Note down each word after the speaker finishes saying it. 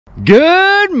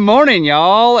Good morning,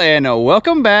 y'all, and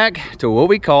welcome back to what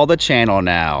we call the channel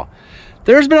now.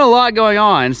 There's been a lot going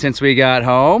on since we got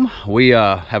home. We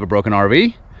have a broken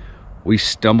RV. We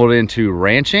stumbled into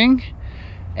ranching,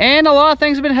 and a lot of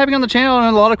things have been happening on the channel,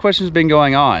 and a lot of questions have been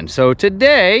going on. So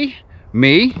today,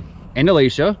 me and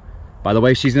Alecia, by the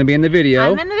way, she's gonna be in the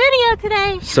video. I'm in the video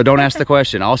today. So don't ask the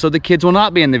question. Also, the kids will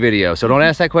not be in the video, so don't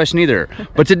ask that question either.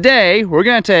 But today, we're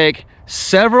gonna take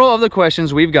several of the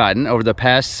questions we've gotten over the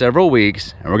past several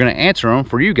weeks, and we're going to answer them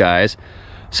for you guys,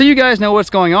 so you guys know what's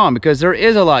going on, because there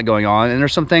is a lot going on, and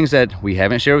there's some things that we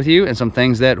haven't shared with you and some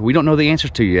things that we don't know the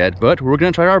answers to yet, but we're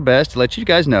going to try our best to let you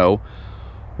guys know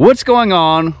what's going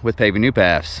on with paving new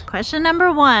paths. Question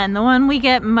number one, the one we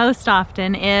get most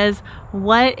often, is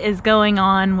what is going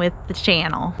on with the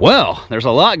channel? Well, there's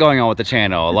a lot going on with the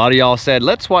channel. A lot of y'all said,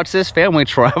 let's watch this family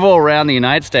travel around the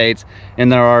United States in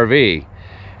their RV.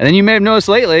 And then you may have noticed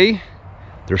lately,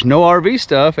 there's no RV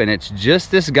stuff, and it's just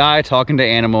this guy talking to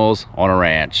animals on a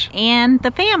ranch. And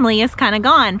the family is kind of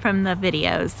gone from the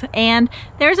videos, and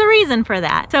there's a reason for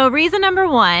that. So reason number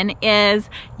one is,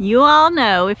 you all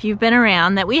know, if you've been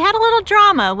around, that we had a little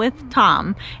drama with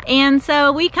Tom. And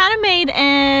so we kind of made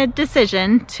a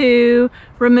decision to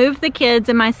remove the kids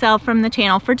and myself from the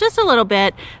channel for just a little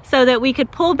bit so that we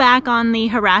could pull back on the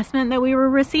harassment that we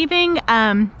were receiving.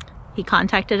 He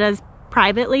contacted us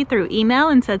privately through email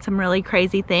and said some really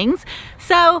crazy things.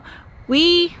 So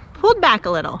we pulled back a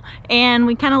little and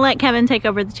we kind of let Kevin take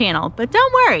over the channel. But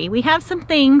don't worry, we have some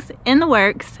things in the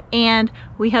works, and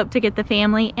we hope to get the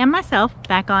family and myself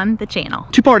back on the channel.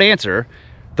 Two-part answer.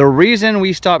 The reason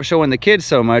we stopped showing the kids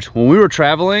so much when we were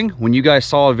traveling, when you guys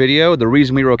saw a video, the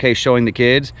reason we were okay showing the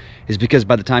kids is because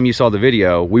by the time you saw the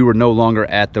video, we were no longer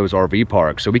at those RV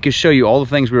parks. So we could show you all the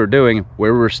things we were doing,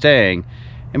 where we were staying,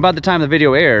 and by the time the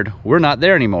video aired, we're not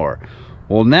there anymore.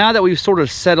 Well, now that we've sort of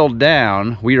settled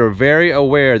down, we are very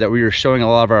aware that we are showing a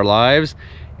lot of our lives,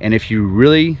 and if you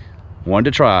really wanted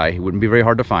to try, it wouldn't be very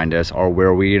hard to find us or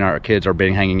where we and our kids are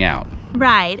being hanging out.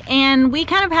 Right, and we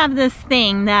kind of have this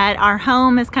thing that our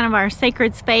home is kind of our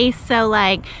sacred space, so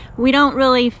like we don't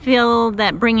really feel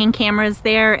that bringing cameras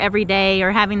there every day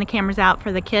or having the cameras out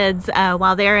for the kids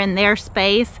while they're in their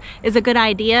space is a good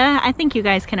idea. I think you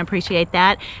guys can appreciate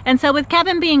that. And so with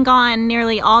Kevin being gone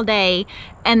nearly all day,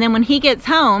 and then when he gets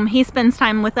home, he spends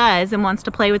time with us and wants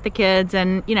to play with the kids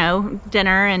and, you know,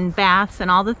 dinner and baths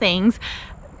and all the things.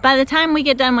 By the time we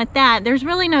get done with that, there's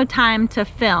really no time to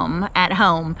film at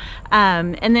home.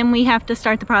 And then we have to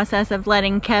start the process of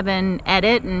letting Kevin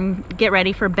edit and get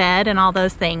ready for bed and all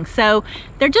those things. So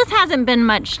there just hasn't been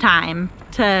much time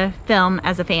to film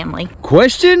as a family.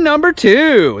 Question number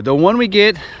two, the one we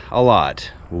get a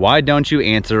lot. Why don't you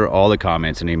answer all the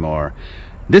comments anymore?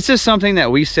 This is something that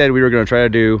we said we were going to try to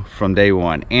do from day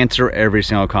one. Answer every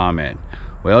single comment.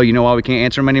 Well, you know why we can't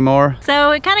answer them anymore?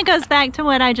 So it kind of goes back to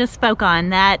what I just spoke on,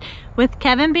 that with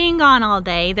Kevin being gone all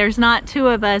day, there's not two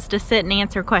of us to sit and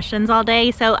answer questions all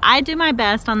day. So I do my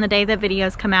best on the day that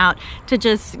videos come out to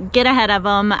just get ahead of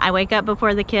them. I wake up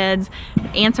before the kids,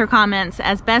 answer comments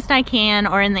as best I can,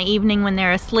 or in the evening when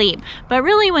they're asleep. But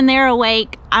really when they're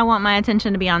awake, I want my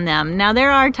attention to be on them. Now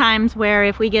there are times where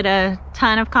if we get a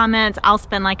ton of comments, I'll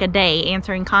spend like a day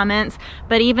answering comments,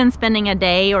 but even spending a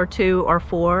day or two or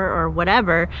four or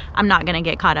whatever, I'm not gonna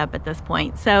get caught up at this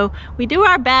point. So we do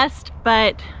our best,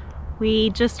 but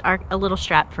we just are a little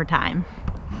strapped for time.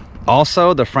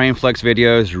 Also, the frame flex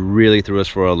videos really threw us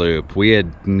for a loop. We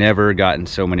had never gotten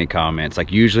so many comments.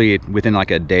 Like usually within like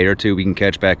a day or two we can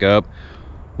catch back up.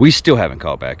 We still haven't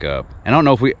caught back up. I don't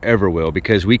know if we ever will,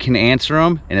 because we can answer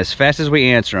them, and as fast as we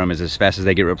answer them is as fast as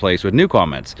they get replaced with new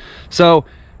comments. So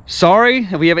sorry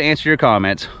if we haven't answered your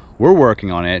comments. We're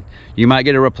working on it. You might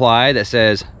get a reply that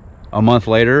says, a month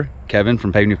later, Kevin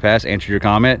from Paving New Paths answered your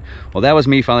comment. Well, that was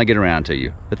me finally getting around to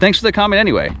you. But thanks for the comment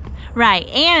anyway. Right,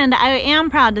 and I am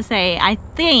proud to say, I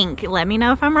think, let me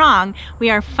know if I'm wrong, we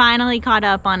are finally caught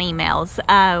up on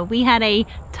emails. We had a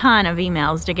ton of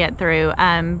emails to get through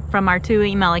from our 2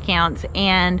 email accounts,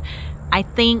 and I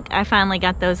think I finally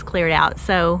got those cleared out.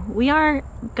 So we are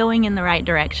going in the right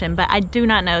direction, but I do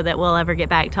not know that we'll ever get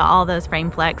back to all those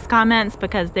frame flex comments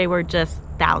because they were just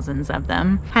thousands of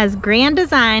them. Has Grand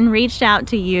Design reached out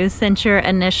to you since your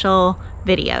initial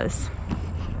videos?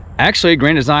 Actually,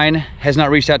 Grand Design has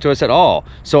not reached out to us at all.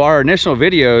 So our initial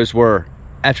videos were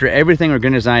after everything with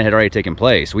Grand Design had already taken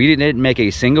place. We didn't make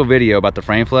a single video about the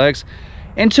frame flex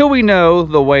until we know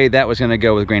the way that was going to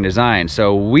go with Grand Design.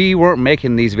 So we weren't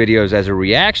making these videos as a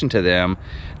reaction to them.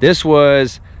 This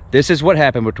was This is what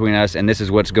happened between us, and this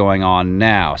is what's going on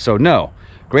now. So no,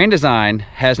 Grand Design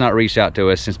has not reached out to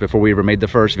us since before we ever made the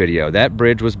first video. That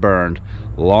bridge was burned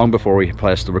long before we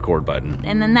pressed the record button.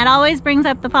 And then that always brings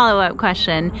up the follow-up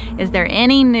question. Is there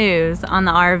any news on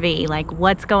the RV? Like,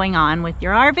 what's going on with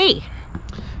your RV?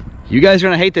 You guys are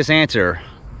gonna hate this answer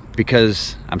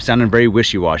because I'm sounding very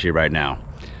wishy-washy right now.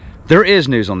 There is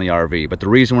news on the RV, but the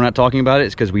reason we're not talking about it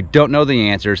is because we don't know the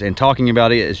answers, and talking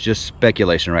about it is just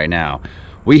speculation right now.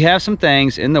 We have some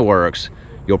things in the works.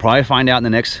 You'll probably find out in the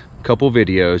next couple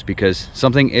videos because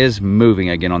something is moving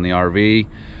again on the RV,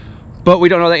 but we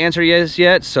don't know the answer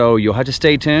yet, so you'll have to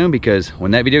stay tuned because when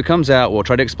that video comes out, we'll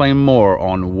try to explain more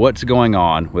on what's going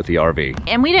on with the RV.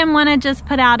 And we didn't want to just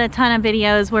put out a ton of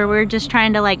videos where we're just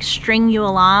trying to like string you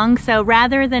along. So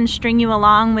rather than string you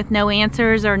along with no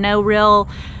answers or no real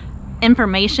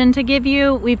information to give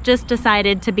you, we've just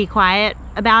decided to be quiet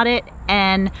about it,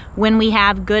 and when we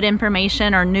have good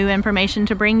information or new information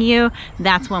to bring you,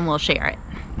 that's when we'll share it.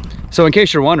 So in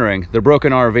case you're wondering, the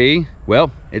broken RV,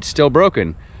 well, it's still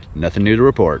broken. Nothing new to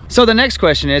report. So the next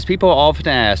question is, people often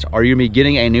ask, are you gonna be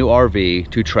getting a new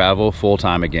RV to travel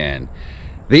full-time again?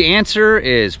 The answer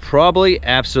is probably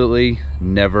absolutely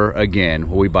never again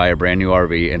will we buy a brand new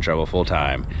RV and travel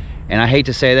full-time. And I hate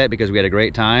to say that because we had a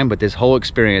great time, but this whole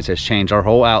experience has changed our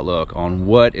whole outlook on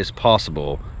what is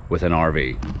possible with an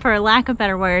RV. For lack of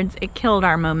better words, it killed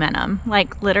our momentum,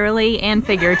 like literally and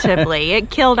figuratively. It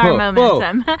killed our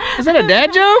momentum. Whoa. Is that a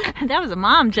dad joke? That was a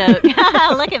mom joke.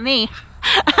 Look at me.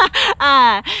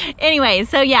 Anyway,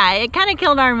 so yeah, it kind of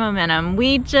killed our momentum.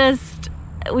 We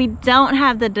don't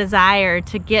have the desire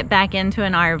to get back into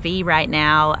an RV right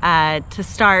now, to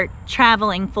start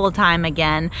traveling full-time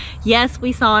again. Yes,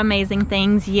 we saw amazing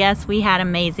things. Yes, we had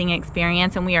amazing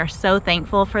experience, and we are so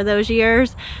thankful for those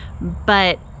years.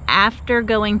 But after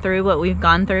going through what we've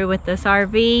gone through with this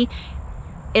RV,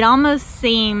 it almost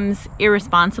seems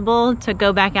irresponsible to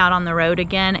go back out on the road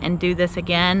again and do this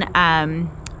again.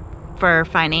 For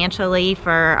financially,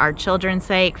 for our children's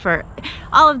sake, for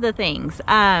all of the things.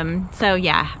 So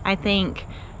yeah, I think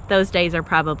those days are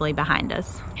probably behind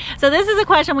us. So this is a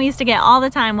question we used to get all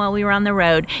the time while we were on the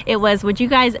road. It was, would you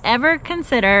guys ever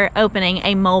consider opening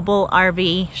a mobile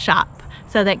RV shop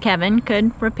so that Kevin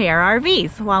could repair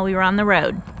RVs while we were on the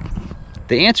road?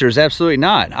 The answer is absolutely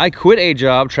not. I quit a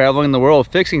job traveling the world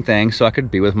fixing things so I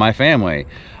could be with my family.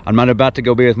 I'm not about to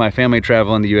go be with my family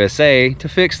traveling the USA to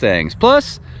fix things.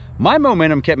 Plus, my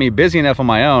momentum kept me busy enough on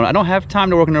my own. I don't have time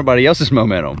to work on everybody else's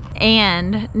momentum.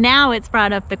 And now it's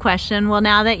brought up the question, well,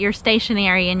 now that you're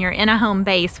stationary and you're in a home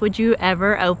base, would you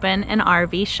ever open an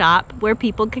RV shop where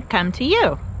people could come to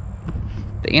you?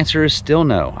 The answer is still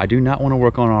no. I do not want to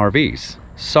work on RVs.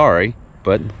 Sorry,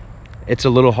 but it's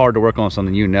a little hard to work on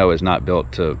something you know is not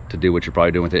built to do what you're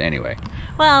probably doing with it anyway.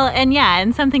 Well, and yeah,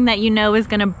 and something that you know is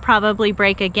going to probably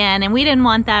break again, and we didn't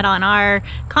want that on our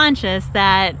conscience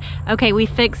that, okay, we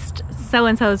fixed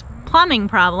so-and-so's plumbing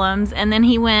problems, and then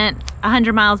he went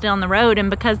 100 miles down the road,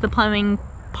 and because the plumbing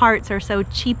parts are so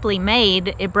cheaply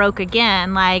made, it broke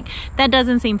again. Like, that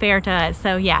doesn't seem fair to us.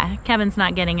 So yeah, Kevin's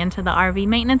not getting into the RV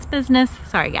maintenance business.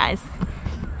 Sorry, guys.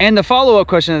 And the follow-up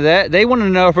question to that, they want to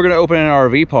know if we're going to open an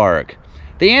RV park.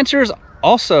 The answer is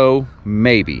also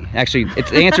maybe. Actually,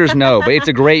 the answer is no, but it's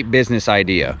a great business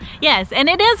idea. Yes, and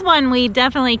it is one we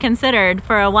definitely considered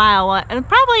for a while.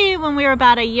 Probably when we were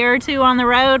about a year or two on the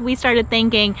road, we started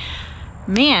thinking,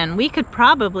 man, we could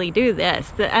probably do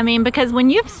this. I mean, because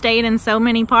when you've stayed in so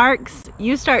many parks,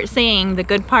 you start seeing the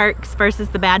good parks versus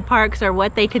the bad parks, or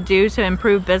what they could do to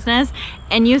improve business,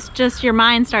 and your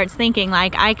mind starts thinking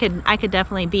like, I could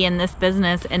definitely be in this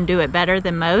business and do it better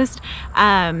than most.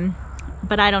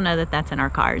 But I don't know that that's in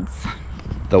our cards.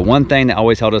 The one thing that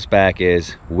always held us back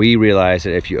is we realized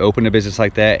that if you open a business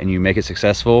like that and you make it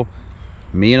successful,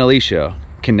 me and Alecia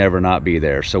can never not be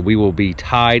there. So we will be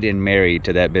tied and married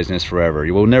to that business forever.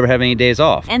 You will never have any days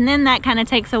off. And then that kind of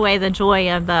takes away the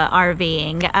joy of the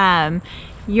RVing.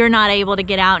 You're not able to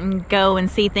get out and go and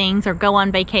see things, or go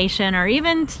on vacation, or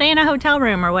even stay in a hotel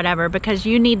room or whatever, because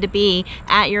you need to be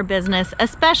at your business,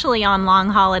 especially on long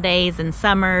holidays and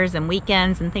summers and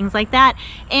weekends and things like that.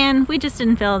 And we just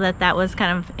didn't feel that that was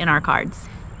kind of in our cards.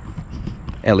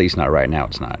 At least not right now,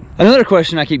 it's not. Another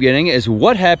question I keep getting is,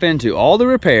 what happened to all the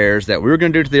repairs that we were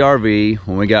going to do to the RV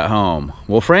when we got home?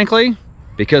 Well, frankly,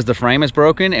 because the frame is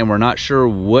broken and we're not sure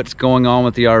what's going on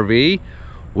with the RV,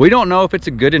 we don't know if it's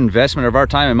a good investment of our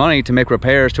time and money to make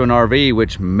repairs to an RV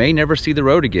which may never see the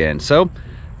road again. So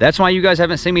that's why you guys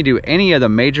haven't seen me do any of the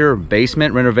major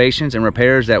basement renovations and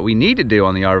repairs that we need to do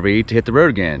on the RV to hit the road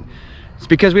again. It's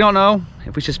because we don't know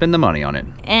if we should spend the money on it.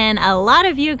 And a lot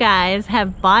of you guys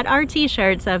have bought our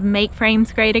t-shirts of Make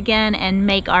Frames Great Again and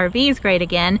Make RVs Great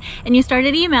Again, and you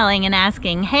started emailing and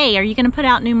asking, hey, are you going to put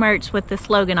out new merch with the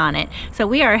slogan on it? So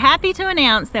we are happy to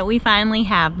announce that we finally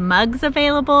have mugs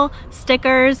available,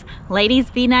 stickers, ladies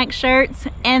v-neck shirts,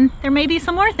 and there may be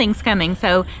some more things coming.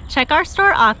 So check our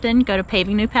store often, go to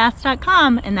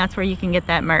pavingnewpaths.com, and that's where you can get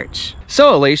that merch.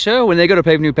 So Alecia, when they go to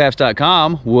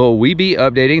pavingnewpaths.com, will we be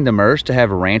updating the merch to have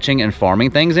ranching and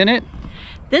farming things in it?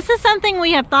 This is something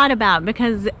we have thought about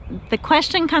because the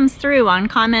question comes through on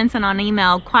comments and on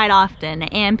email quite often,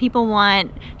 and people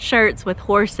want shirts with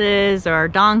horses or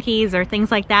donkeys or things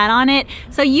like that on it.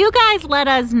 So you guys let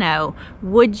us know,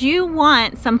 would you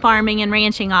want some farming and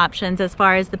ranching options as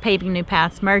far as the Paving New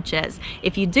Paths merch is?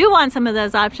 If you do want some of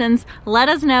those options, let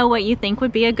us know what you think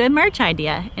would be a good merch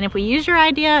idea. And if we use your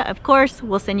idea, of course,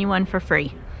 we'll send you one for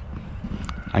free.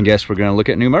 I guess we're going to look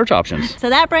at new merch options. So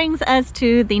that brings us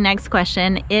to the next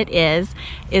question. It is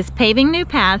Paving New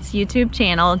Paths YouTube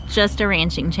channel just a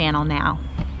ranching channel now?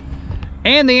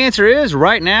 And the answer is,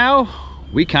 right now,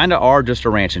 we kind of are just a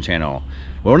ranching channel.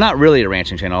 Well, we're not really a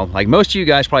ranching channel. Like most of you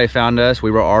guys probably found us,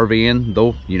 we were RVing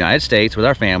the United States with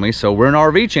our families, so we're an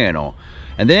RV channel.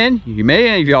 And then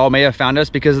y'all may have found us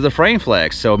because of the frame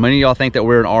flex. So many of y'all think that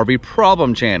we're an RV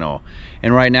problem channel.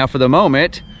 And right now, for the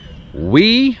moment,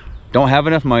 we don't have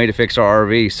enough money to fix our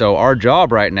RV, so our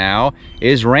job right now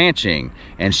is ranching,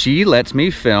 and she lets me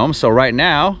film. So right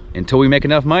now, until we make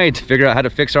enough money to figure out how to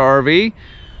fix our RV,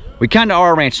 we kind of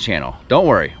are a ranch channel. Don't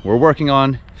worry, we're working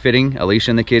on fitting Alecia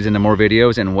and the kids into more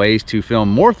videos and ways to film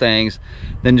more things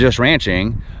than just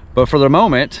ranching. But for the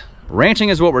moment, ranching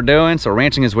is what we're doing, so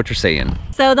ranching is what you're seeing.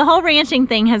 So the whole ranching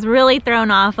thing has really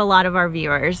thrown off a lot of our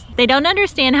viewers. They don't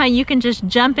understand how you can just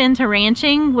jump into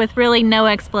ranching with really no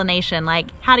explanation.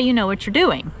 Like, how do you know what you're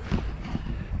doing?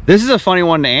 This is a funny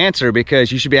one to answer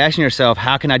because you should be asking yourself,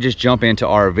 how can I just jump into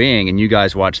RVing and you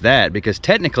guys watch that? Because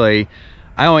technically,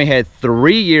 I only had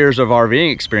 3 years of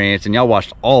RVing experience and y'all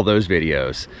watched all those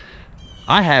videos.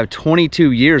 I have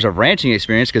 22 years of ranching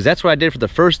experience because that's what I did for the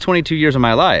first 22 years of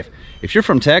my life. If you're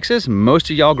from Texas, most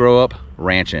of y'all grow up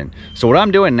ranching. So what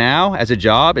I'm doing now as a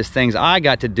job is things I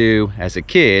got to do as a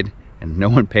kid and no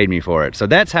one paid me for it. So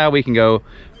that's how we can go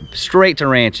straight to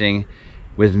ranching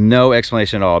with no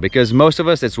explanation at all, because most of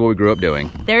us, that's what we grew up doing.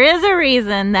 There is a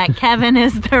reason that Kevin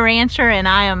is the rancher and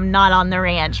I am not on the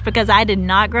ranch, because I did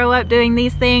not grow up doing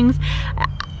these things.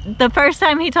 The first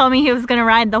time he told me he was gonna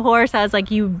ride the horse, I was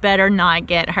like, you better not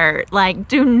get hurt. Like,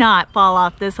 do not fall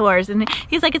off this horse. And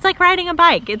he's like, it's like riding a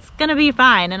bike. It's gonna be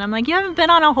fine. And I'm like, you haven't been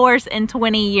on a horse in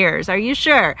 20 years. Are you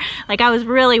sure? Like, I was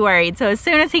really worried. So as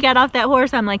soon as he got off that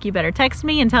horse, I'm like, you better text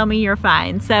me and tell me you're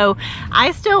fine. So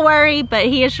I still worry, but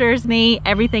he assures me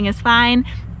everything is fine.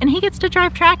 And he gets to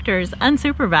drive tractors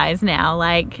unsupervised now.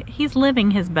 Like, he's living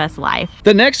his best life.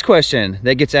 The next question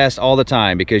that gets asked all the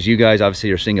time, because you guys obviously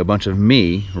are seeing a bunch of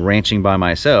me ranching by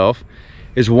myself,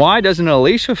 is why doesn't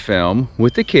Alecia film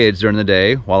with the kids during the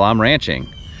day while I'm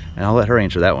ranching? And I'll let her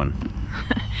answer that one.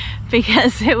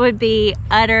 Because it would be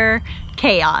utter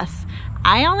chaos.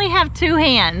 I only have 2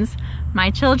 hands.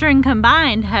 My children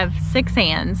combined have 6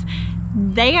 hands.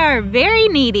 They are very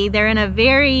needy. They're in a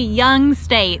very young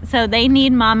state, so they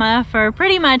need mama for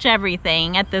pretty much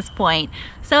everything at this point.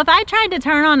 So if I tried to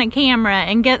turn on a camera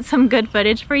and get some good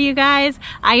footage for you guys,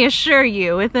 I assure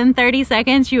you, within 30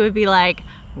 seconds, you would be like,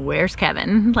 where's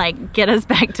Kevin? Like, get us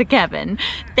back to Kevin.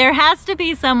 There has to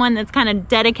be someone that's kind of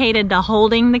dedicated to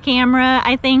holding the camera,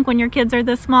 I think, when your kids are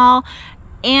this small,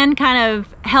 and kind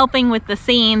of helping with the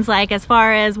scenes, like as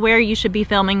far as where you should be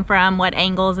filming from, what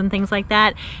angles and things like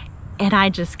that. And I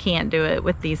just can't do it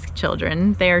with these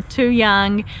children. They're too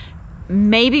young.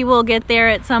 Maybe we'll get there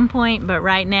at some point, but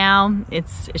right now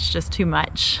it's just too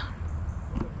much.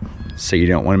 So you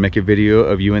don't want to make a video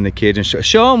of you and the kids and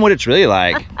show them what it's really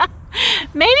like?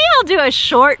 Maybe I'll do a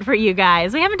short for you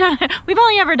guys. We've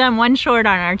only ever done 1 short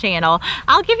on our channel.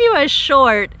 I'll give you a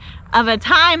short of a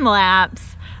time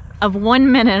lapse of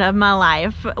 1 minute of my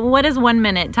life. What is 1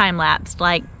 minute time lapsed?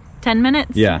 Like 10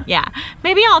 minutes? Yeah. Yeah.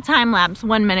 Maybe I'll time lapse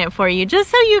 1 minute for you,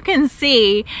 just so you can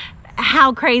see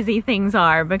how crazy things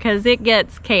are, because it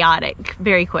gets chaotic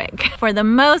very quick. For the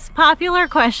most popular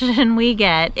question we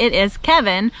get, it is,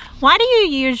 Kevin, why do you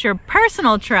use your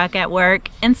personal truck at work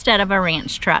instead of a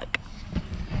ranch truck?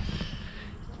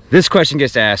 This question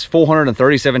gets asked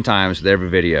 437 times with every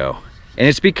video. And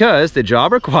it's because the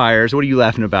job requires, what are you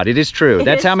laughing about? It is true.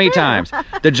 That's how many times.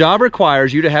 The job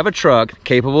requires you to have a truck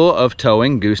capable of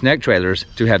towing gooseneck trailers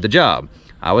to have the job.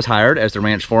 I was hired as the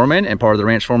ranch foreman, and part of the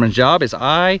ranch foreman's job is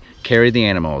I carry the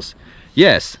animals.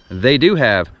 Yes, they do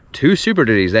have 2 Super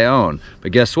Duties they own.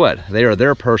 But guess what? They are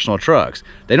their personal trucks.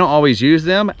 They don't always use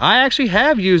them. I actually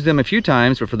have used them a few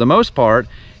times, but for the most part,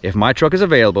 if my truck is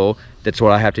available, that's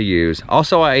what I have to use.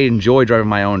 Also, I enjoy driving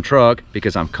my own truck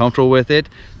because I'm comfortable with it.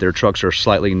 Their trucks are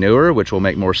slightly newer, which will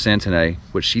make more sense in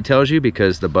what she tells you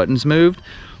because the buttons moved.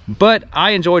 But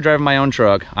I enjoy driving my own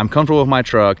truck. I'm comfortable with my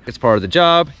truck. It's part of the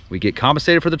job. We get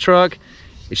compensated for the truck.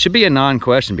 It should be a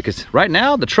non-question because right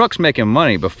now the truck's making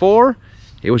money. Before,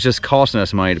 it was just costing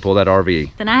us money to pull that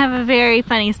RV. And I have a very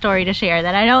funny story to share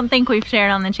that I don't think we've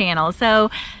shared on the channel. So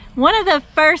one of the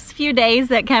first few days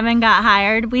that Kevin got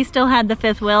hired, we still had the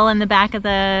 5th wheel in the back of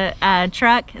the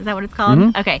truck. Is that what it's called?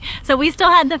 Mm-hmm. Okay, so we still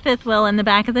had the 5th wheel in the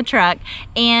back of the truck,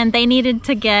 and they needed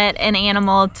to get an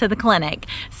animal to the clinic.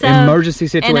 So emergency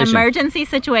situation. An emergency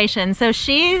situation. So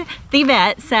the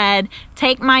vet said,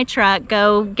 take my truck,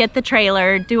 go get the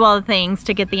trailer, do all the things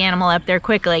to get the animal up there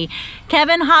quickly.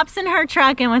 Kevin hops in her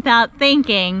truck, and without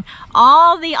thinking,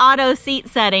 all the auto seat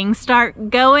settings start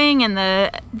going, and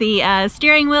the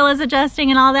steering wheel is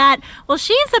adjusting and all that. Well,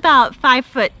 she's about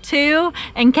 5'2",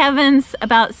 and Kevin's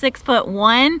about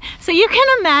 6'1". So you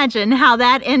can imagine how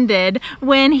that ended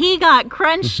when he got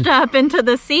crunched up into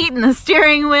the seat and the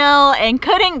steering wheel and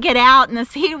couldn't get out, and the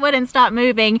seat wouldn't stop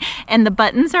moving, and the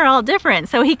buttons are all different,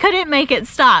 so he couldn't make it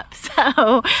stop.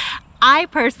 So I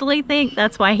personally think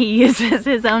that's why he uses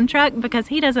his own truck, because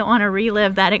he doesn't want to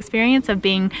relive that experience of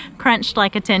being crunched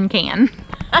like a tin can.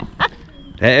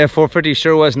 That F450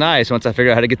 sure was nice once I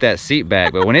figured out how to get that seat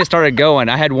back. But when it started going,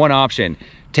 I had one option: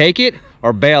 take it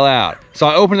or bail out. So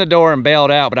I opened the door and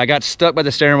bailed out, but I got stuck by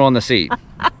the steering wheel in the seat.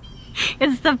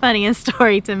 It's the funniest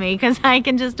story to me because I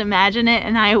can just imagine it,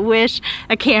 and I wish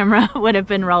a camera would have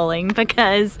been rolling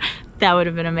because that would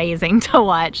have been amazing to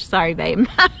watch. Sorry, babe.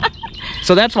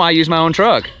 So that's why I use my own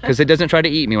truck, because it doesn't try to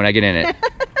eat me when I get in it.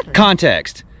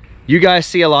 Context. You guys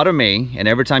see a lot of me, and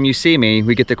every time you see me,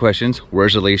 we get the questions,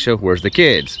 where's Alecia, where's the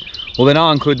kids? Well, then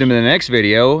I'll include them in the next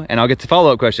video, and I'll get the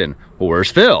follow-up question, well,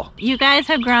 where's Phil? You guys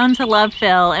have grown to love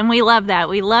Phil, and we love that.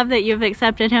 We love that you've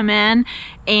accepted him in,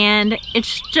 and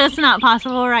it's just not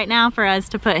possible right now for us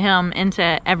to put him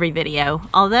into every video.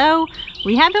 Although,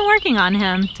 we have been working on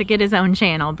him to get his own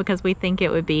channel because we think it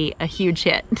would be a huge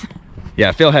hit.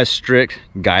 Yeah, Phil has strict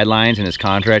guidelines in his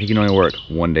contract. He can only work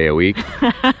 1 day a week.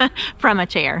 From a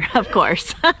chair, of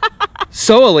course.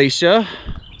 So, Alecia,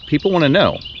 people want to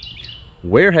know,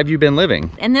 where have you been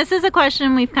living? And this is a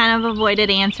question we've kind of avoided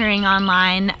answering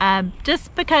online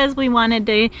just because we wanted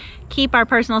to keep our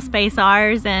personal space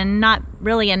ours and not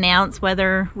really announce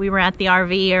whether we were at the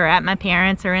RV or at my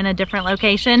parents' or in a different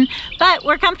location. But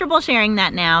we're comfortable sharing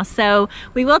that now. So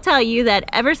we will tell you that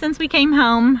ever since we came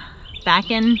home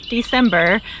back in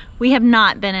December, we have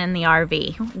not been in the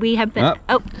RV. We have been,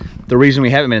 The reason we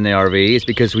haven't been in the RV is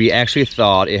because we actually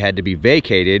thought it had to be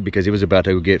vacated because it was about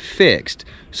to get fixed.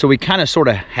 So we kind of sort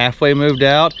of halfway moved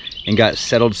out and got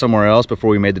settled somewhere else before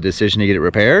we made the decision to get it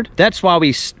repaired. That's why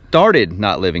we started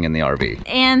not living in the RV.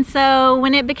 And so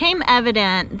when it became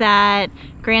evident that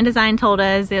Grand Design told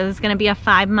us it was going to be a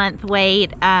 5-month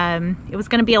wait, it was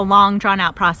going to be a long drawn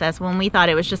out process when we thought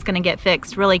it was just going to get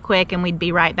fixed really quick and we'd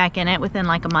be right back in it within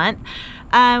like a month.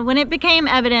 When it became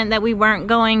evident that we weren't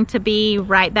going to be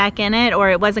right back in it, or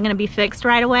it wasn't going to be fixed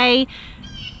right away,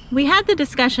 we had the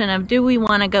discussion of, do we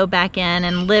want to go back in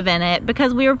and live in it?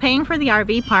 Because we were paying for the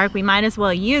RV park, we might as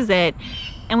well use it.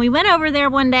 And we went over there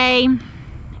one day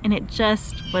and it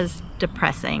just was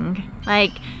depressing.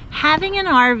 Like, having an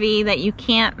RV that you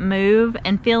can't move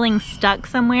and feeling stuck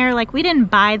somewhere, like we didn't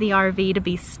buy the RV to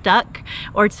be stuck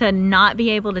or to not be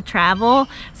able to travel.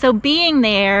 So being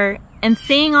there and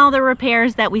seeing all the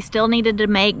repairs that we still needed to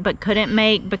make but couldn't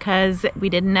make because we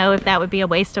didn't know if that would be a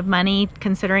waste of money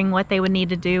considering what they would need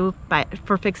to do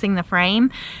for fixing the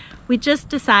frame, we just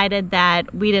decided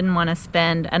that we didn't want to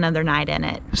spend another night in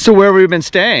it. So where have we been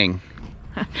staying?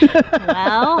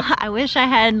 Well, I wish I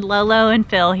had Lolo and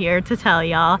Phil here to tell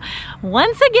y'all.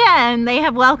 Once again, they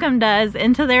have welcomed us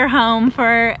into their home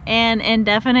for an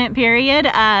indefinite period.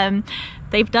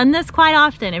 They've done this quite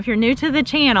often. If you're new to the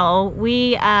channel,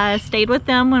 we stayed with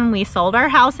them when we sold our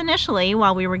house initially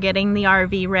while we were getting the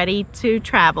RV ready to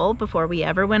travel before we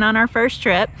ever went on our first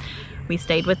trip. We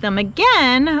stayed with them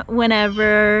again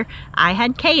whenever I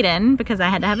had Caden because I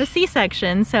had to have a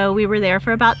C-section. So we were there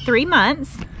for about 3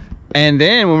 months. And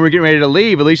then when we were getting ready to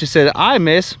leave, Alecia said, I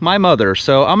miss my mother,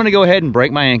 so I'm gonna go ahead and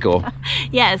break my ankle.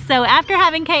 Yes, so after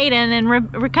having Caden and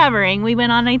recovering, we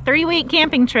went on a 3-week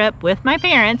camping trip with my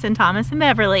parents and Thomas and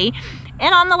Beverly.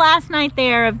 And on the last night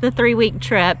there of the 3-week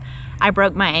trip, I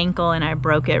broke my ankle and I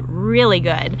broke it really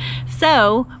good.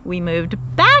 So we moved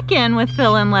back in with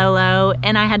Phil and Lolo,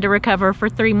 and I had to recover for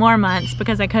 3 more months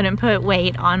because I couldn't put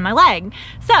weight on my leg.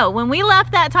 So when we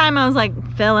left that time, I was like,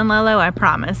 Phil and Lolo, I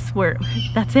promise,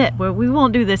 that's it. We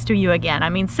won't do this to you again. I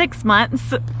mean, 6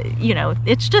 months, you know,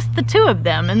 it's just the 2 of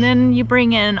them. And then you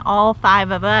bring in all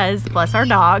 5 of us, plus our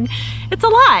dog. It's a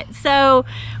lot. So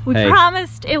we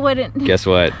promised it wouldn't. Guess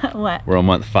what? What? We're on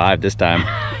month 5 this time.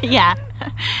 Yeah.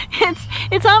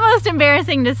 It's almost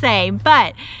embarrassing to say,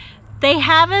 but they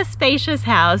have a spacious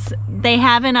house. They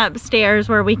have an upstairs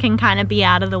where we can kind of be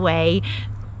out of the way.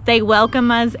 They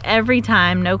welcome us every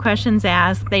time, no questions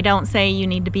asked. They don't say you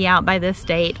need to be out by this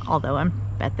date, although I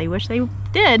bet they wish they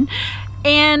did.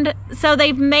 And so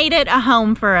they've made it a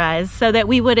home for us so that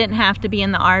we wouldn't have to be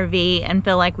in the RV and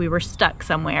feel like we were stuck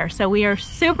somewhere. So we are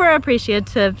super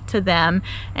appreciative to them.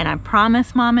 And I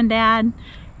promise, Mom and Dad,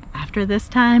 after this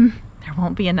time, there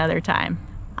won't be another time.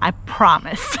 I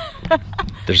promise.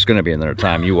 There's gonna be another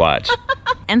time, you watch.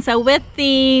 And so with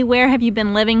the where have you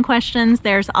been living questions,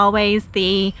 there's always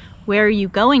the where are you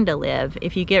going to live?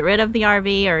 If you get rid of the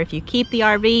RV or if you keep the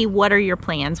RV, what are your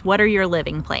plans? What are your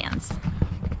living plans?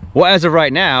 Well, as of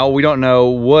right now, we don't know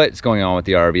what's going on with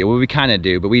the RV. Well, we kind of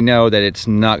do, but we know that it's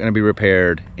not gonna be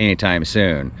repaired anytime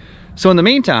soon. So in the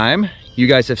meantime, you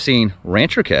guys have seen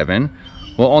Rancher Kevin.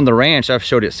 Well, on the ranch, I've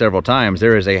showed it several times,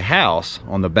 there is a house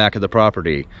on the back of the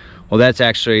property. Well, that's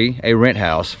actually a rent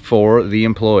house for the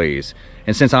employees.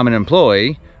 And since I'm an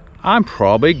employee, I'm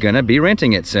probably gonna be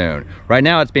renting it soon. Right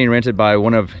now, it's being rented by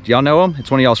one of, do y'all know him? It's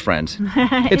one of y'all's friends.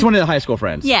 It's one of the high school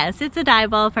friends. Yes, it's a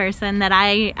dive person that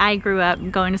I grew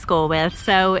up going to school with.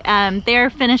 So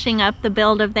they're finishing up the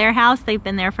build of their house. They've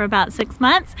been there for about 6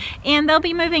 months, and they'll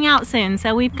be moving out soon.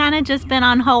 So we've kind of just been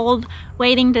on hold,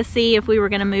 waiting to see if we were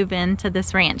gonna move into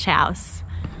this ranch house.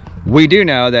 We do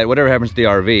know that whatever happens to the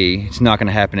RV, it's not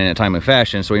gonna happen in a timely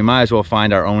fashion, so we might as well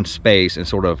find our own space and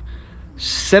sort of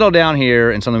settle down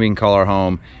here in something we can call our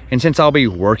home. And since I'll be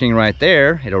working right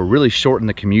there, it'll really shorten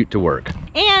the commute to work.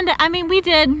 And I mean, we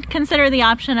did consider the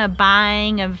option of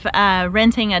buying, of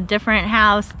renting a different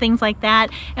house, things like that.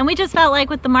 And we just felt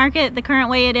like with the market, the current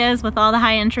way it is, with all the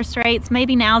high interest rates,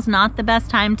 maybe now's not the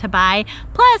best time to buy.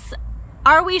 Plus,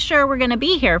 are we sure we're gonna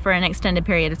be here for an extended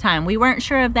period of time? We weren't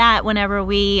sure of that whenever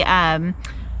we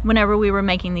were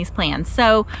making these plans.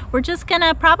 So we're just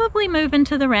gonna probably move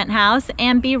into the rent house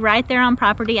and be right there on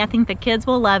property. I think the kids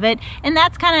will love it. And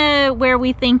that's kind of where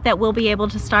we think that we'll be able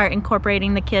to start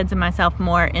incorporating the kids and myself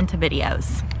more into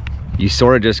videos. You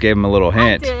sort of just gave them a little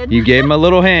hint. I did. You gave them a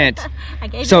little hint. I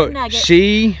gave so you a nugget.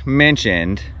 She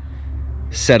mentioned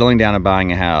settling down and buying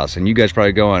a house. And you guys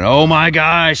probably going, oh my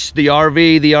gosh, the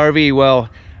RV. Well,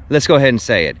 let's go ahead and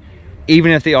say it.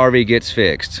 Even if the RV gets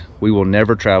fixed, we will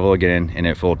never travel again in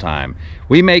it full time.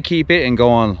 We may keep it and go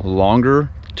on longer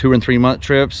 2 and 3 month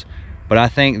trips, but I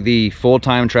think the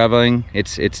full-time traveling,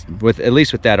 it's with, at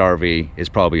least with that RV, is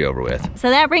probably over with. So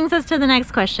that brings us to the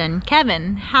next question.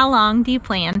 Kevin, how long do you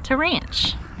plan to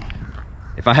ranch?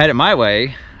 If I had it my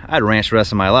way, I'd ranch the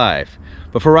rest of my life.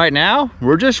 But for right now,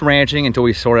 we're just ranching until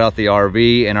we sort out the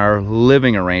RV and our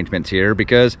living arrangements here,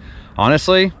 because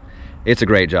honestly, it's a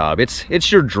great job.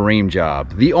 It's your dream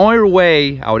job. The only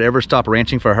way I would ever stop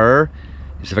ranching for her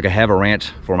is if I could have a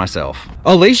ranch for myself.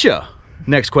 Alecia,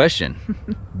 next question.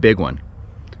 Big one.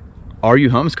 Are you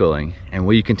homeschooling, and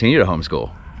will you continue to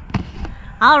homeschool?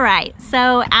 All right,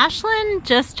 so Ashlyn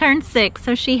just turned 6,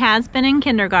 so she has been in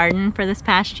kindergarten for this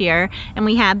past year, and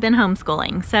we have been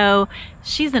homeschooling. So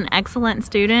she's an excellent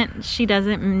student. She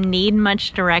doesn't need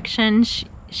much direction.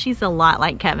 She's a lot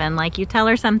like Kevin. Like, you tell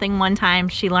her something one time,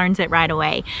 she learns it right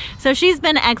away. So she's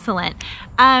been excellent.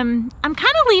 I'm kind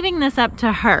of leaving this up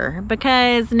to her,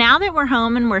 because now that we're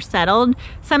home and we're settled,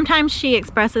 sometimes she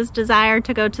expresses desire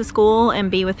to go to school and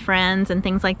be with friends and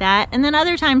things like that. And then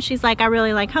other times she's like, I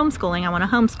really like homeschooling. I want to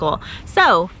homeschool.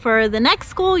 So for the next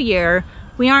school year,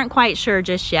 we aren't quite sure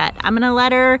just yet. I'm gonna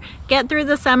let her get through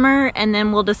the summer, and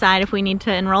then we'll decide if we need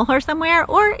to enroll her somewhere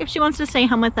or if she wants to stay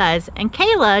home with us. And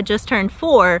Kayla just turned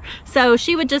 4, so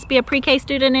she would just be a pre-K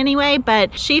student anyway,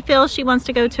 but she feels she wants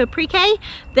to go to a pre-K,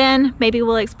 then maybe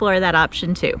we'll explore that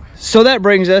option too. So that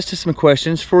brings us to some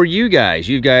questions for you guys.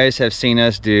 You guys have seen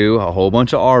us do a whole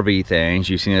bunch of RV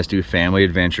things. You've seen us do family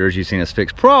adventures. You've seen us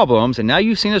fix problems, and now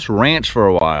you've seen us ranch for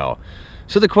a while.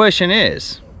 So the question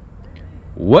is,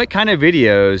 what kind of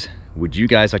videos would you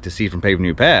guys like to see from Paving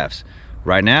New Paths?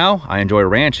 Right now, I enjoy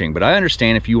ranching, but I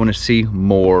understand if you want to see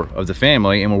more of the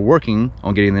family, and we're working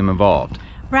on getting them involved.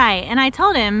 Right, and I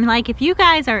told him, like, if you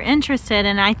guys are interested,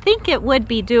 and I think it would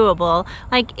be doable,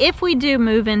 like, if we do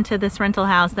move into this rental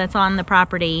house that's on the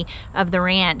property of the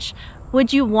ranch,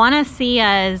 would you want to see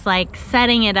us, like,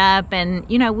 setting it up? And,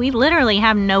 you know, we literally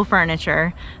have no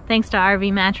furniture. Thanks to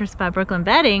RV Mattress by Brooklyn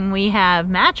Bedding, we have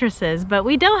mattresses, but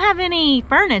we don't have any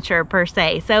furniture per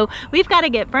se. So we've got to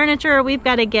get furniture, we've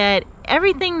got to get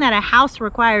everything that a house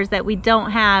requires that we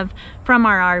don't have from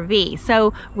our RV.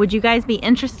 So would you guys be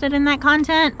interested in that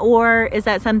content, or is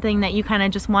that something that you kind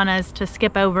of just want us to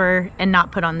skip over and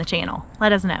not put on the channel?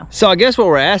 Let us know. So I guess what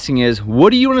we're asking is, what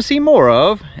do you want to see more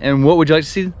of, and what would you like to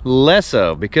see less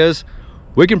of? Because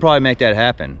we can probably make that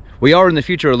happen. We are in the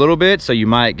future a little bit, so you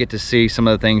might get to see some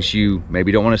of the things you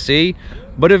maybe don't want to see,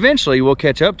 but eventually we'll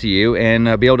catch up to you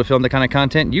and be able to film the kind of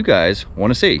content you guys want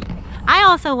to see. I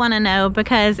also want to know,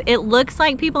 because it looks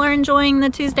like people are enjoying the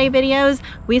Tuesday videos.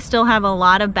 We still have a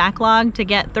lot of backlog to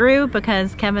get through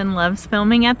because Kevin loves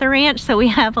filming at the ranch, so we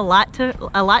have a lot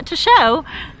to show.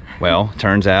 Well,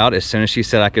 turns out as soon as she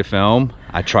said I could film,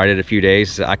 I tried it a few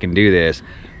days, said I can do this.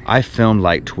 I filmed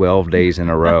like 12 days in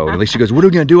a row. At least she goes, what are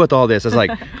we gonna do with all this? I was like,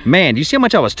 man, do you see how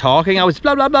much I was talking? I was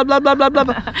blah, blah, blah, blah, blah, blah,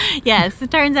 blah. Yes, it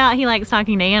turns out he likes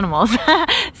talking to animals.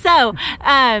 So,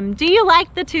 do you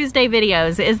like the Tuesday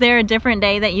videos? Is there a different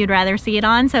day that you'd rather see it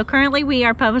on? So currently we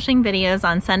are publishing videos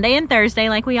on Sunday and Thursday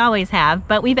like we always have,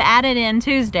 but we've added in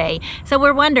Tuesday. So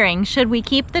we're wondering, should we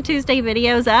keep the Tuesday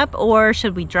videos up, or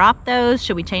should we drop those?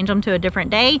 Should we change them to a different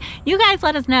day? You guys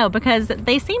let us know, because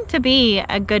they seem to be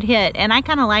a good hit, and I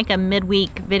kind of like a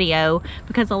midweek video,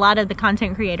 because a lot of the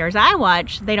content creators I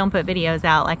watch, they don't put videos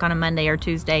out like on a Monday or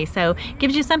Tuesday, so it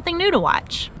gives you something new to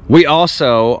watch. We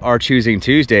also are choosing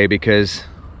Tuesday because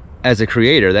as a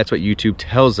creator, that's what YouTube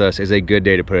tells us is a good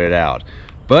day to put it out.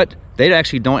 But they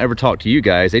actually don't ever talk to you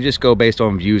guys. They just go based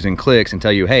on views and clicks and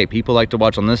tell you, hey, people like to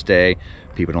watch on this day,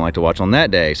 people don't like to watch on that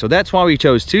day. So that's why we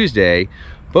chose Tuesday.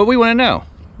 But we want to know,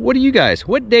 what do you guys,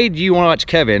 what day do you want to watch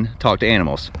Kevin talk to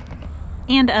animals?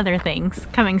 And other things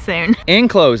coming soon. In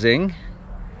closing,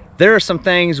 there are some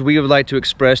things we would like to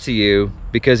express to you,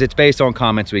 because it's based on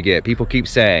comments we get. People keep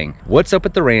saying, what's up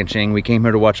with the ranching? We came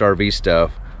here to watch RV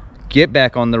stuff. Get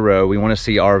back on the road. We want to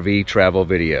see RV travel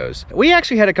videos. We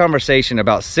actually had a conversation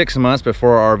about 6 months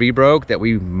before our RV broke that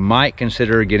we might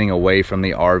consider getting away from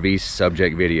the RV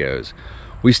subject videos.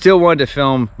 We still wanted to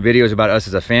film videos about us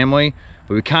as a family,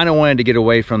 but we kind of wanted to get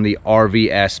away from the RV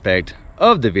aspect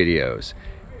of the videos.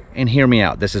 And hear me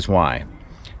out, this is why.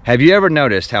 Have you ever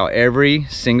noticed how every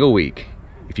single week,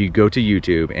 if you go to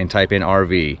YouTube and type in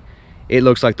RV, it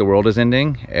looks like the world is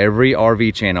ending? Every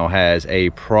RV channel has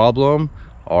a problem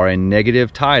or a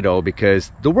negative title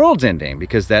because the world's ending,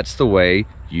 because that's the way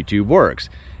YouTube works.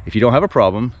 If you don't have a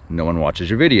problem, no one watches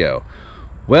your video.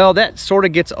 Well, that sort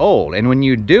of gets old, and when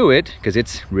you do it, because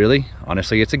it's really,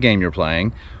 honestly, it's a game you're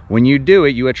playing, when you do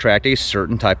it, you attract a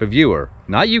certain type of viewer.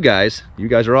 Not you guys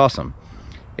are awesome.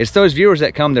 It's those viewers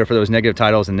that come there for those negative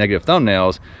titles and negative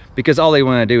thumbnails, because all they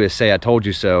want to do is say I told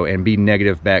you so and be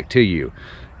negative back to you.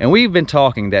 And we've been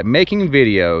talking that making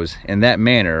videos in that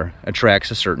manner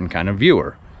attracts a certain kind of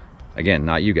viewer. Again,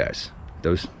 not you guys,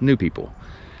 those new people.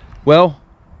 Well,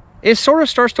 it sort of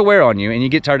starts to wear on you and you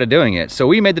get tired of doing it. So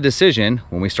we made the decision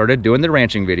when we started doing the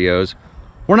ranching videos,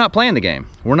 we're not playing the game.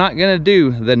 We're not gonna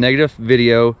do the negative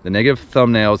video, the negative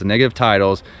thumbnails, the negative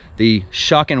titles, the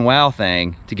shock and wow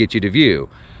thing to get you to view.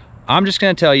 I'm just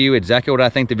gonna tell you exactly what I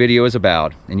think the video is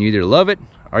about, and you either love it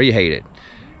or you hate it.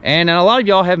 And a lot of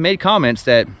y'all have made comments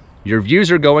that your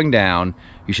views are going down,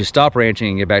 you should stop ranching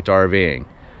and get back to RVing.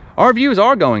 Our views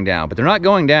are going down, but they're not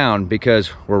going down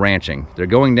because we're ranching. They're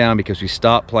going down because we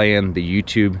stopped playing the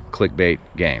YouTube clickbait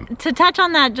game. To touch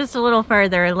on that just a little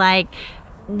further, like,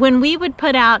 when we would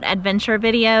put out adventure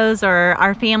videos or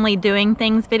our family doing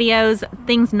things videos,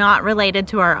 things not related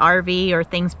to our RV or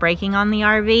things breaking on the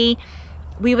RV,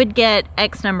 we would get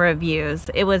X number of views.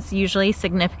 It was usually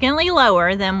significantly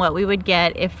lower than what we would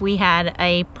get if we had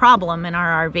a problem in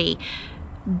our RV.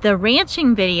 The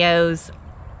ranching videos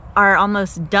are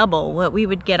almost double what we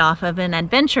would get off of an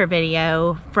adventure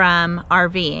video from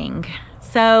RVing.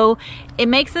 So it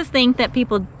makes us think that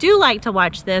people do like to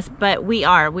watch this, but we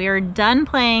are done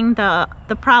playing the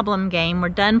problem game. We're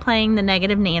done playing the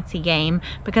negative Nancy game,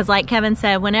 because like Kevin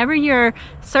said, whenever you're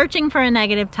searching for a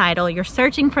negative title, you're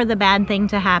searching for the bad thing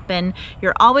to happen,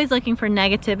 you're always looking for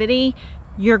negativity,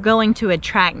 you're going to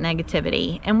attract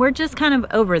negativity. And we're just kind of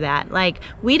over that. Like,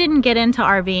 we didn't get into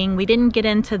RVing, we didn't get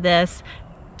into this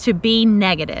to be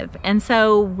negative. And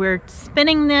so we're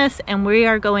spinning this, and we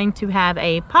are going to have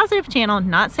a positive channel,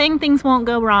 not saying things won't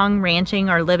go wrong ranching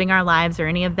or living our lives or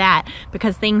any of that,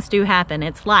 because things do happen,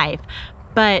 it's life.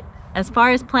 But as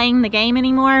far as playing the game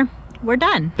anymore, we're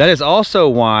done. That is also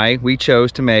why we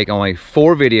chose to make only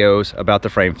 4 videos about the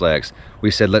frame flex. We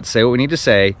said, let's say what we need to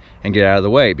say and get out of the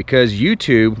way, because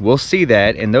YouTube will see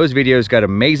that, and those videos got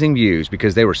amazing views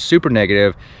because they were super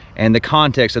negative and the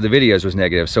context of the videos was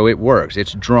negative. So it works.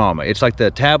 It's drama. It's like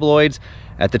the tabloids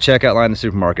at the checkout line in the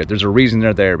supermarket. There's a reason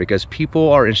they're there, because people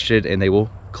are interested and they will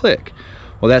click.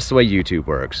 Well, that's the way YouTube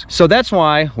works. So that's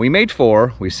why we made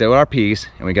 4. We said our piece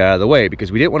and we got out of the way,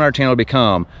 because we didn't want our channel to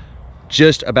become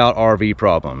just about RV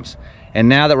problems. And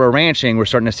now that we're ranching, we're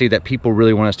starting to see that people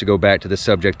really want us to go back to the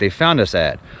subject they found us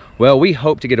at. Well, we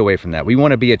hope to get away from that. We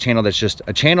want to be a channel that's just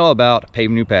a channel about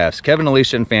paving new paths. Kevin,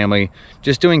 Alecia, and family,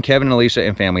 just doing Kevin, Alecia,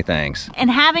 and family things.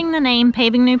 And having the name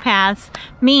Paving New Paths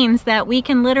means that we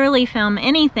can literally film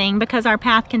anything, because our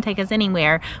path can take us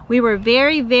anywhere. We were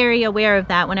very, very aware of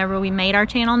that whenever we made our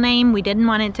channel name. We didn't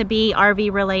want it to be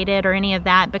RV related or any of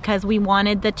that, because we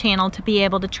wanted the channel to be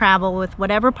able to travel with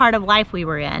whatever part of life we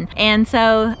were in. And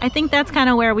so I think that's kind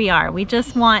of where we are. We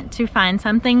just want to find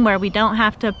something where we don't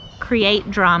have to create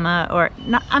drama, or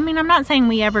not. I mean, I'm not saying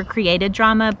we ever created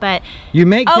drama, but you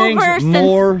make things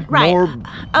more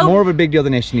of a big deal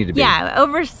than they should need to be. Yeah,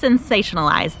 over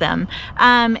sensationalize them.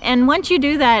 And once you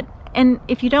do that, and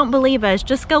if you don't believe us,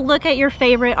 just go look at your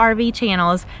favorite RV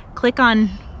channels, click on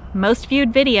most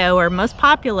viewed video or most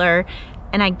popular,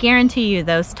 and I guarantee you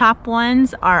those top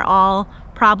ones are all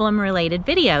problem related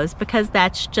videos, because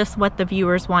that's just what the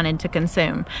viewers wanted to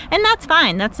consume. And that's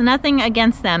fine, that's nothing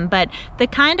against them, but the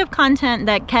kind of content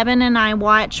that Kevin and I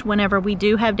watch whenever we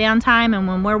do have downtime and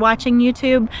when we're watching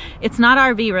YouTube, it's not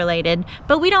RV related,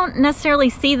 but we don't necessarily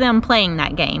see them playing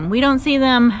that game. We don't see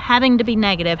them having to be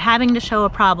negative, having to show a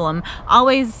problem,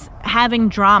 always having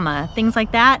drama, things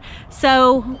like that.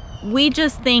 So we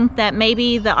just think that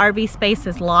maybe the RV space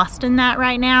is lost in that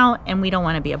right now, and we don't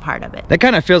want to be a part of it. That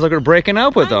kind of feels like we're breaking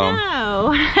up with them.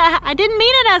 No, I didn't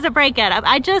mean it as a breakup.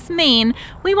 I just mean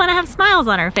we want to have smiles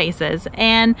on our faces.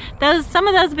 And some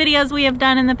of those videos we have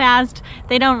done in the past,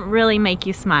 they don't really make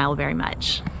you smile very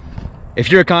much.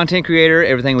 If you're a content creator,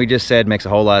 everything we just said makes a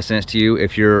whole lot of sense to you.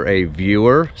 If you're a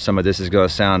viewer, some of this is going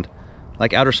to sound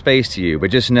like outer space to you,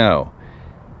 but just know,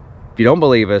 if you don't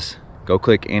believe us, go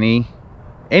click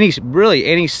really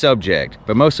any subject,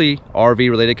 but mostly RV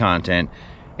related content,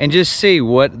 and just see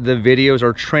what the videos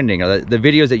are trending, or the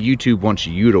videos that YouTube wants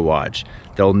you to watch.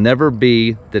 They'll never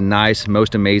be the nice,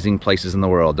 most amazing places in the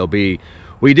world. They'll be,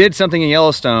 we did something in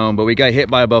Yellowstone, but we got hit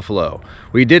by a buffalo.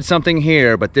 We did something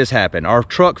here, but this happened. Our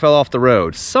truck fell off the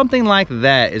road. Something like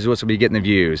that is what's gonna be getting the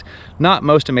views. Not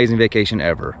most amazing vacation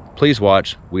ever. Please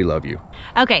watch. We love you.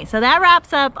 Okay, so that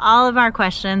wraps up all of our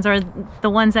questions, or the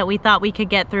ones that we thought we could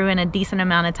get through in a decent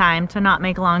amount of time to not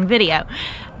make a long video.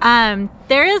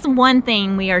 There is one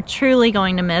thing we are truly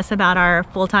going to miss about our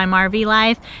full-time RV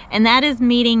life, and that is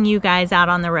meeting you guys out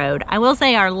on the road. I will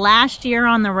say our last year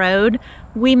on the road,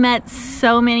 we met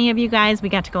so many of you guys. We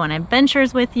got to go on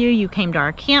adventures with you. You came to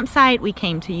our campsite, we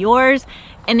came to yours,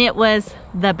 and it was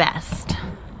the best.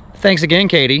 Thanks again,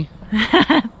 Katie.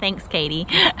 Thanks, Katie.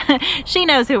 She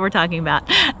knows who we're talking about.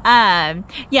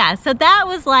 Yeah, so that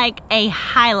was like a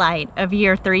highlight of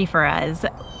year 3 for us.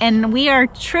 And we are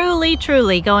truly,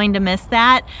 truly going to miss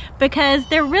that, because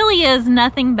there really is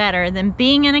nothing better than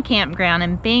being in a campground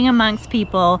and being amongst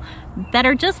people that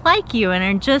are just like you and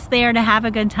are just there to have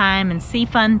a good time and see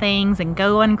fun things and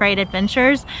go on great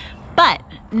adventures. But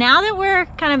now that we're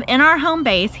kind of in our home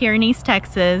base here in East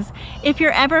Texas, if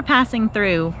you're ever passing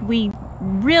through, we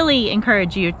really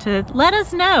encourage you to let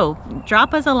us know.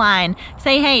 Drop us a line.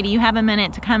 Say, hey, do you have a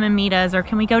minute to come and meet us, or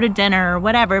can we go to dinner or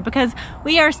whatever? Because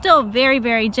we are still very,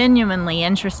 very genuinely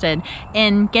interested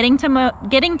in getting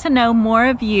to know more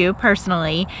of you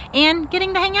personally and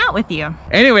getting to hang out with you.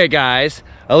 Anyway, guys,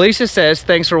 Alecia says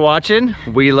thanks for watching.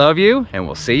 We love you, and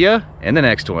we'll see you in the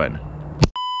next one.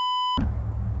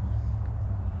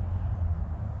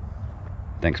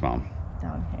 Thanks, Mom.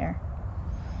 Dog hair.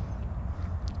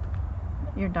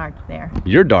 You're dark there.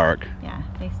 You're dark. Yeah,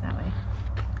 face that way.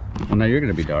 Well, now you're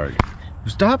gonna be dark.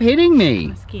 Stop hitting me.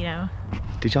 Mosquito.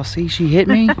 Did y'all see she hit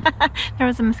me? There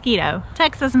was a mosquito.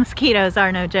 Texas mosquitoes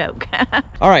are no joke.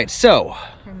 All right, so.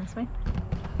 Turn this way.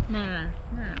 No.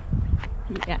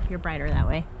 Yeah, you're brighter that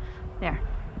way. There.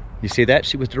 You see that?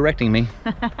 She was directing me.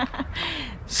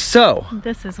 So.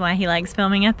 This is why he likes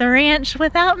filming at the ranch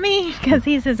without me, because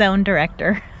he's his own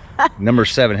director. Number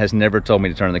 7 has never told me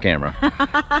to turn the camera.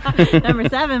 Number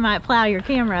 7 might plow your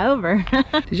camera over.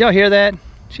 Did y'all hear that?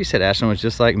 She said Ashton was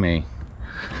just like me.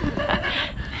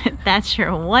 That's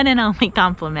your one and only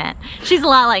compliment. She's a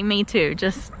lot like me too,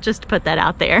 just to put that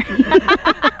out there.